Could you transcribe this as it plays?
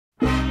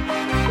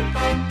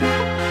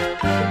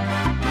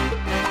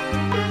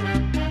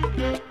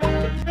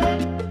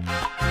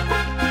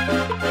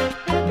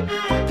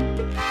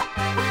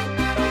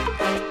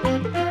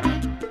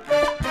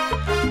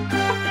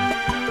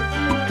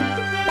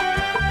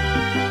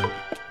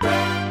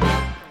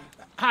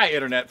Hi,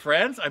 Internet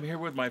friends. I'm here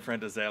with my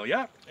friend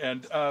Azalea,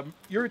 and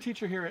you're a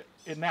teacher here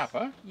in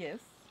Napa. Yes.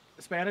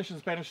 Spanish and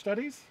Spanish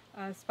studies?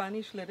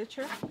 Spanish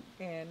literature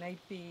and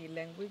AP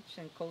language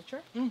and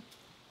culture.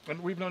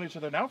 And we've known each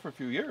other now for a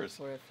few years.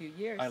 For a few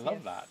years. I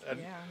love yes. that.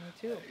 And, yeah, me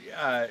too.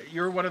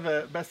 You're one of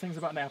the best things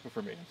about Napa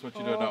for me. That's what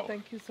you don't know.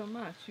 Thank you so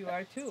much. You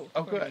are too.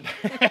 Oh, good.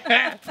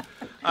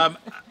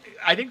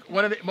 I think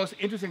one of the most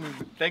interesting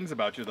things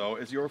about you, though,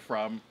 is you're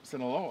from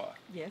Sinaloa.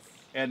 Yes.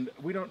 And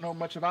we don't know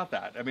much about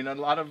that. I mean, a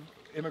lot of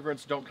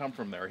immigrants don't come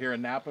from there. Here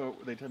in Napa,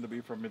 they tend to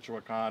be from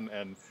Michoacan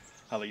and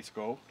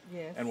Jalisco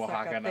Yes. and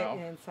Oaxaca now.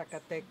 And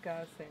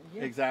Zacatecas. And,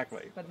 yes.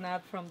 Exactly. But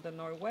not from the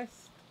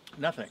Northwest.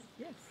 Nothing.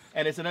 Yes.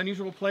 And it's an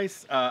unusual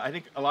place. I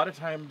think a lot of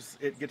times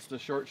it gets the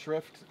short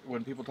shrift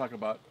when people talk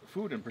about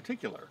food in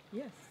particular.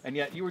 Yes. And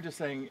yet you were just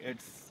saying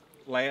it's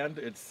land,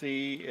 it's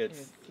sea,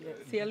 it's Yes.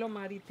 Cielo,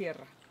 mar y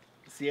tierra.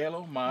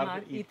 cielo,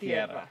 mar y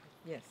tierra.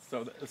 Yes.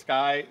 So the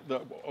sky,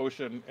 the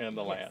ocean, and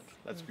the Yes. land.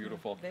 That's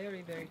beautiful.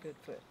 Very, very good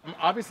food.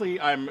 Obviously,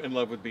 I'm in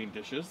love with bean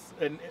dishes.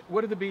 And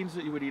what are the beans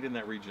that you would eat in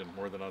that region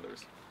more than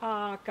others?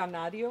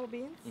 Canario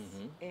beans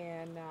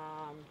and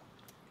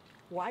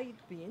white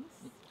beans.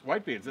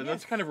 White beans, and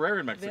that's Yes. kind of rare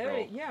in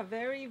Mexico.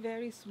 Very,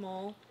 very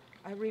small.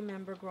 I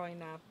remember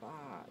growing up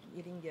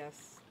eating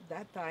just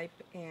that type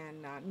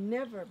and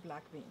never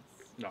black beans.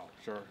 No,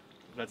 sure.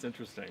 That's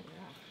interesting.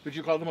 Yeah. Would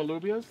you call them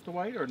alubias, the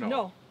white, or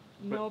no?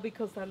 No,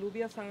 because the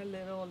alubias are a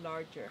little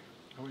larger.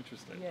 Oh,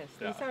 interesting. Yes,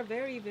 Yeah. these are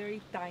very,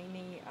 very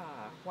tiny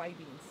white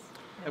beans.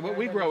 And what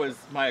we grow is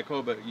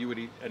mayacoba you would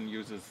eat and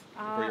use as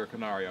for your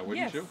canaria,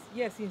 wouldn't yes, you?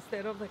 Yes,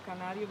 instead of the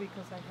canario,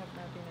 because I have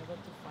not been able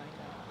to find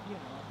a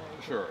very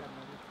good Sure. canario.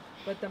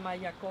 But the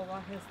mayacoba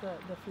has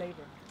the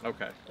flavor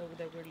Okay,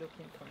 that we're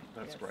looking for.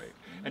 that's yes. great.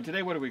 And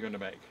today what are we going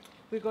to make?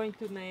 We're going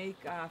to make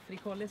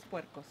frijoles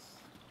puercos.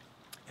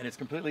 And it's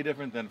completely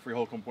different than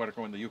frijol con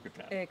puerco in the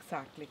Yucatan.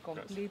 Exactly,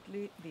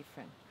 completely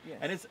different. Yes.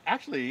 And it's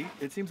actually,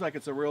 it seems like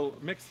it's a real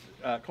mixed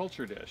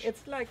culture dish.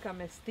 It's like a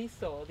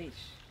mestizo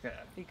dish Yeah,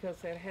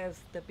 because it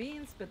has the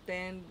beans, but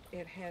then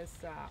it has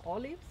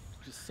olives.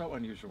 which is so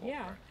unusual.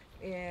 Yeah,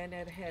 and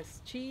it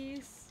has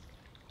cheese,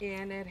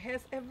 and it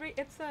has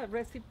it's a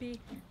recipe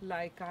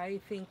like I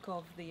think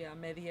of the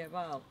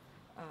medieval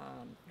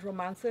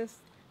romances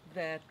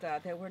that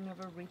they were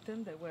never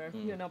written, they were,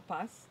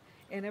 passed,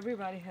 and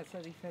everybody has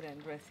a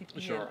different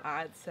recipe Sure. and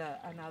adds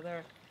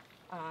another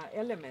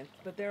element,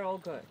 but they're all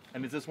good.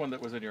 And is this one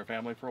that was in your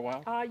family for a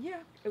while?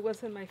 Yeah, it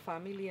was in my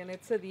family, and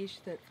it's a dish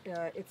that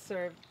it's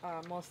served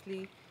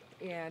mostly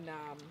in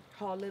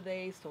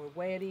holidays or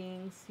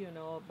weddings,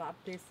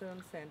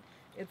 baptisms, and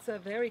it's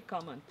very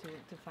common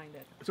to find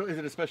it. So is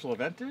it a special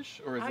event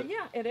dish, or is it?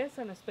 Yeah, it is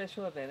a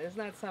special event. It's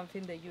not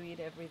something that you eat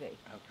every day.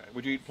 Okay.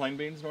 Would you eat plain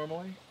beans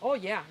normally? Oh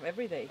yeah,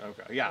 every day.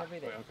 Okay. Yeah. Every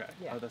day. Okay.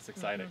 Yeah. Oh, that's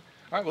exciting.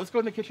 All right. Well, let's go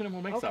in the kitchen and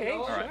we'll make Okay, something.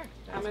 All sure. right.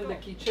 I'm in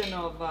the kitchen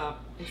of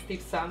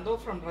Steve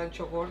Sando from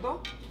Rancho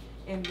Gordo,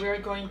 and we're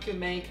going to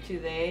make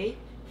today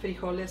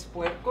frijoles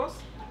puercos,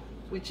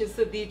 which is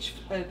a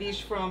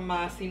dish from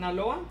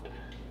Sinaloa.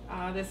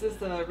 This is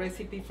the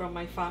recipe from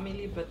my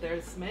family, but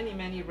there's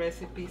many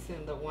recipes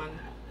in the one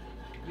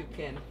you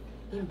can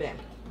invent.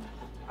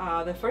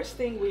 The first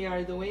thing we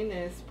are doing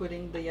is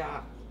putting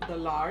the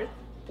lard,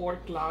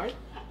 pork lard.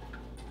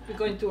 We're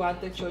going to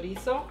add the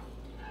chorizo,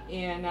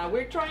 and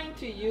we're trying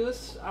to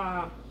use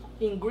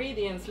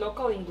ingredients,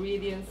 local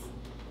ingredients.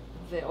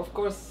 Of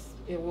course,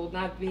 it will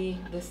not be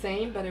the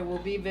same, but it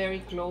will be very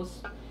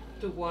close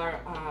to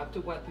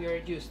what we are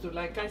used to.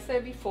 Like I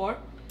said before,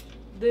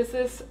 this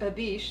is a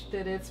dish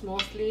that is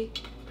mostly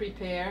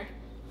prepared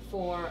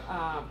for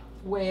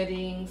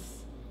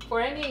weddings,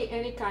 for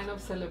any kind of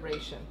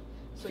celebration.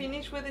 So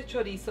finish with the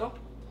chorizo.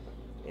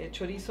 The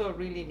chorizo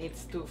really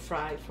needs to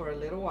fry for a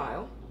little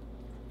while,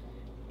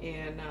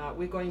 and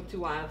we're going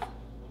to add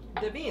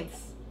the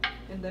beans.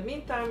 In the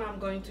meantime, I'm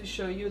going to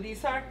show you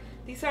these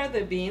are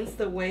the beans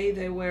the way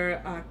they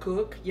were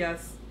cooked,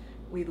 just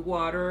with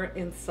water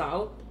and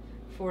salt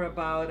for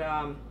about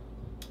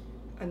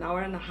an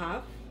hour and a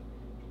half.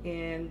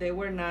 And they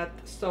were not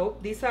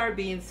soaked. These are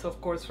beans,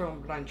 of course,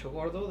 from Rancho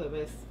Gordo, the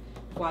best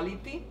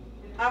quality.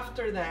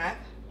 After that,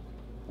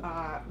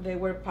 they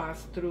were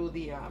passed through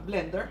the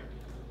blender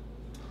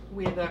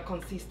with a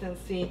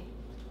consistency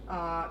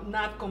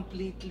not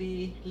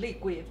completely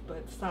liquid,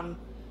 but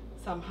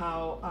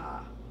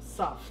somehow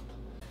soft.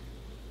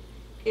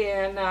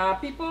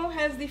 And people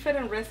has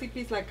different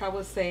recipes, like I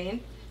was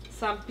saying.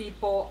 Some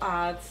people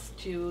add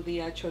to the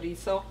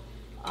chorizo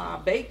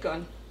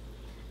bacon.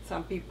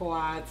 Some people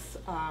add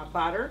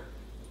butter,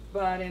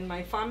 but in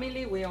my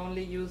family we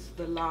only use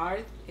the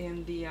lard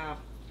and the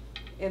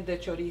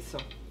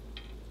chorizo.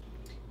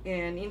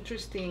 And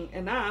interesting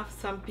enough,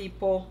 some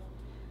people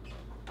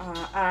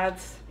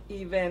add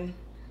even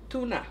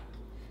tuna,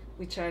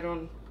 which I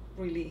don't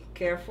really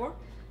care for,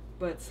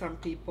 but some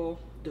people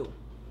do.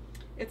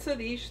 It's a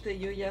dish that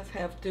you just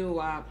have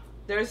to,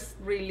 there's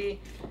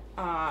really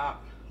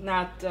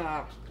not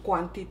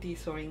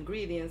quantities or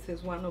ingredients.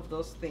 It's one of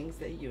those things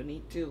that you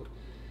need to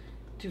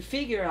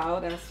figure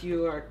out as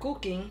you are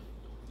cooking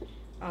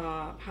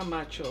how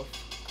much of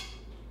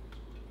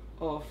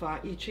of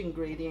each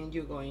ingredient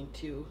you're going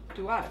to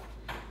add.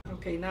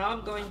 Okay, now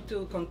I'm going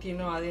to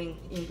continue adding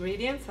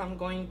ingredients. I'm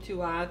going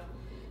to add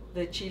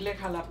the chile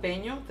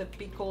jalapeno, the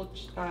pickled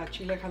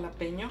chile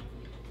jalapeno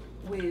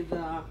with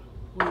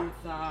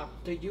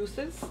the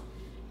juices.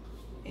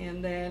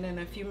 And then in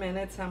a few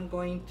minutes I'm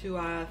going to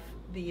add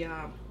the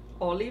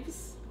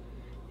olives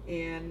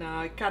and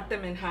cut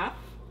them in half.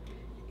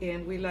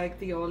 And we like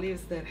the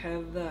olives that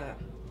have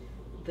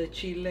the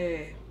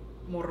chile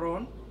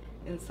morron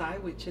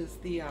inside, which is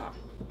the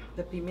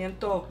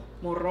pimiento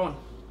morron.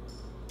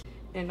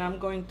 And I'm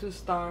going to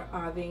start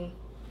adding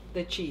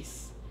the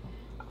cheese.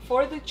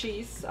 For the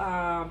cheese,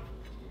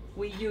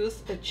 we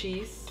use a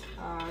cheese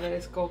that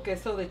is called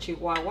queso de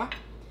Chihuahua,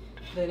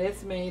 that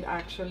is made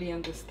actually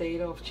in the state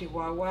of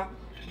Chihuahua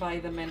by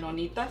the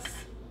Menonitas.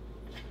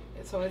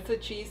 So it's a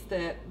cheese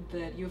that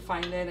you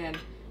find it in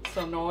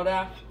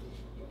Sonora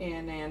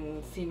and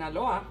in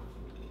Sinaloa.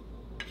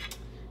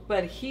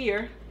 But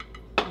here,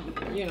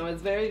 you know,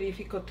 it's very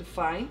difficult to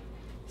find.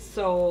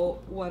 So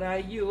what I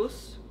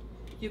use,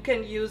 you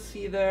can use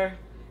either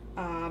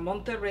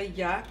Monterrey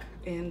Jack.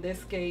 In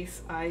this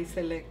case, I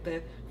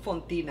selected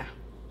Fontina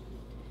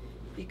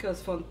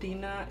because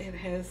Fontina, it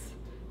has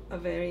a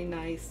very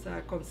nice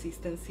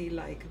consistency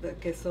like the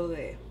queso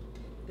de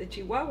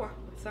Chihuahua.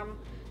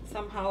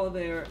 Somehow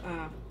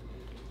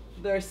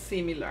they're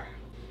similar.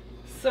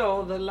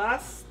 So the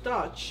last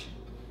touch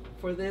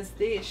for this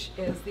dish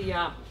is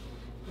the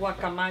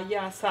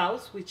guacamaya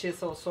sauce, which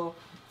is also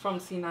from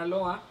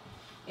Sinaloa,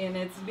 and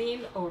it's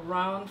been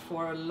around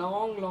for a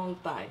long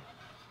time.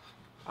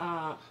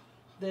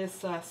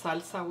 This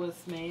salsa was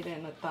made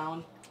in a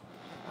town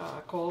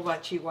called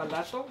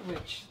Bachihualato,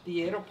 which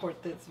the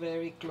airport is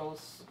very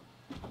close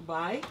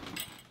by,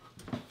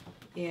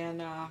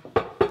 and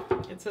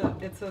it's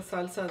a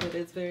salsa that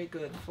is very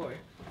good for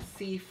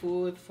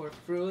seafood, for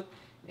fruit,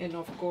 and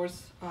of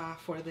course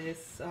for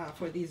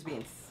these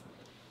beans.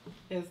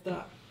 Is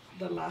the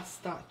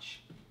last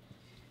touch.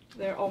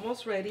 They're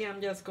almost ready.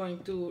 I'm just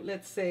going to,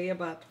 let's say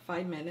about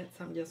 5 minutes,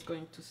 I'm just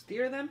going to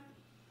stir them,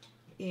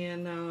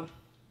 and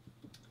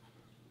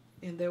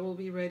they will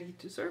be ready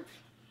to serve.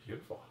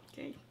 Beautiful.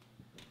 Okay.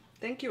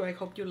 Thank you. I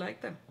hope you like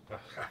them. I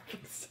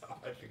think so.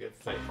 I think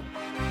it's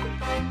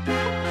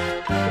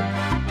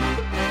safe.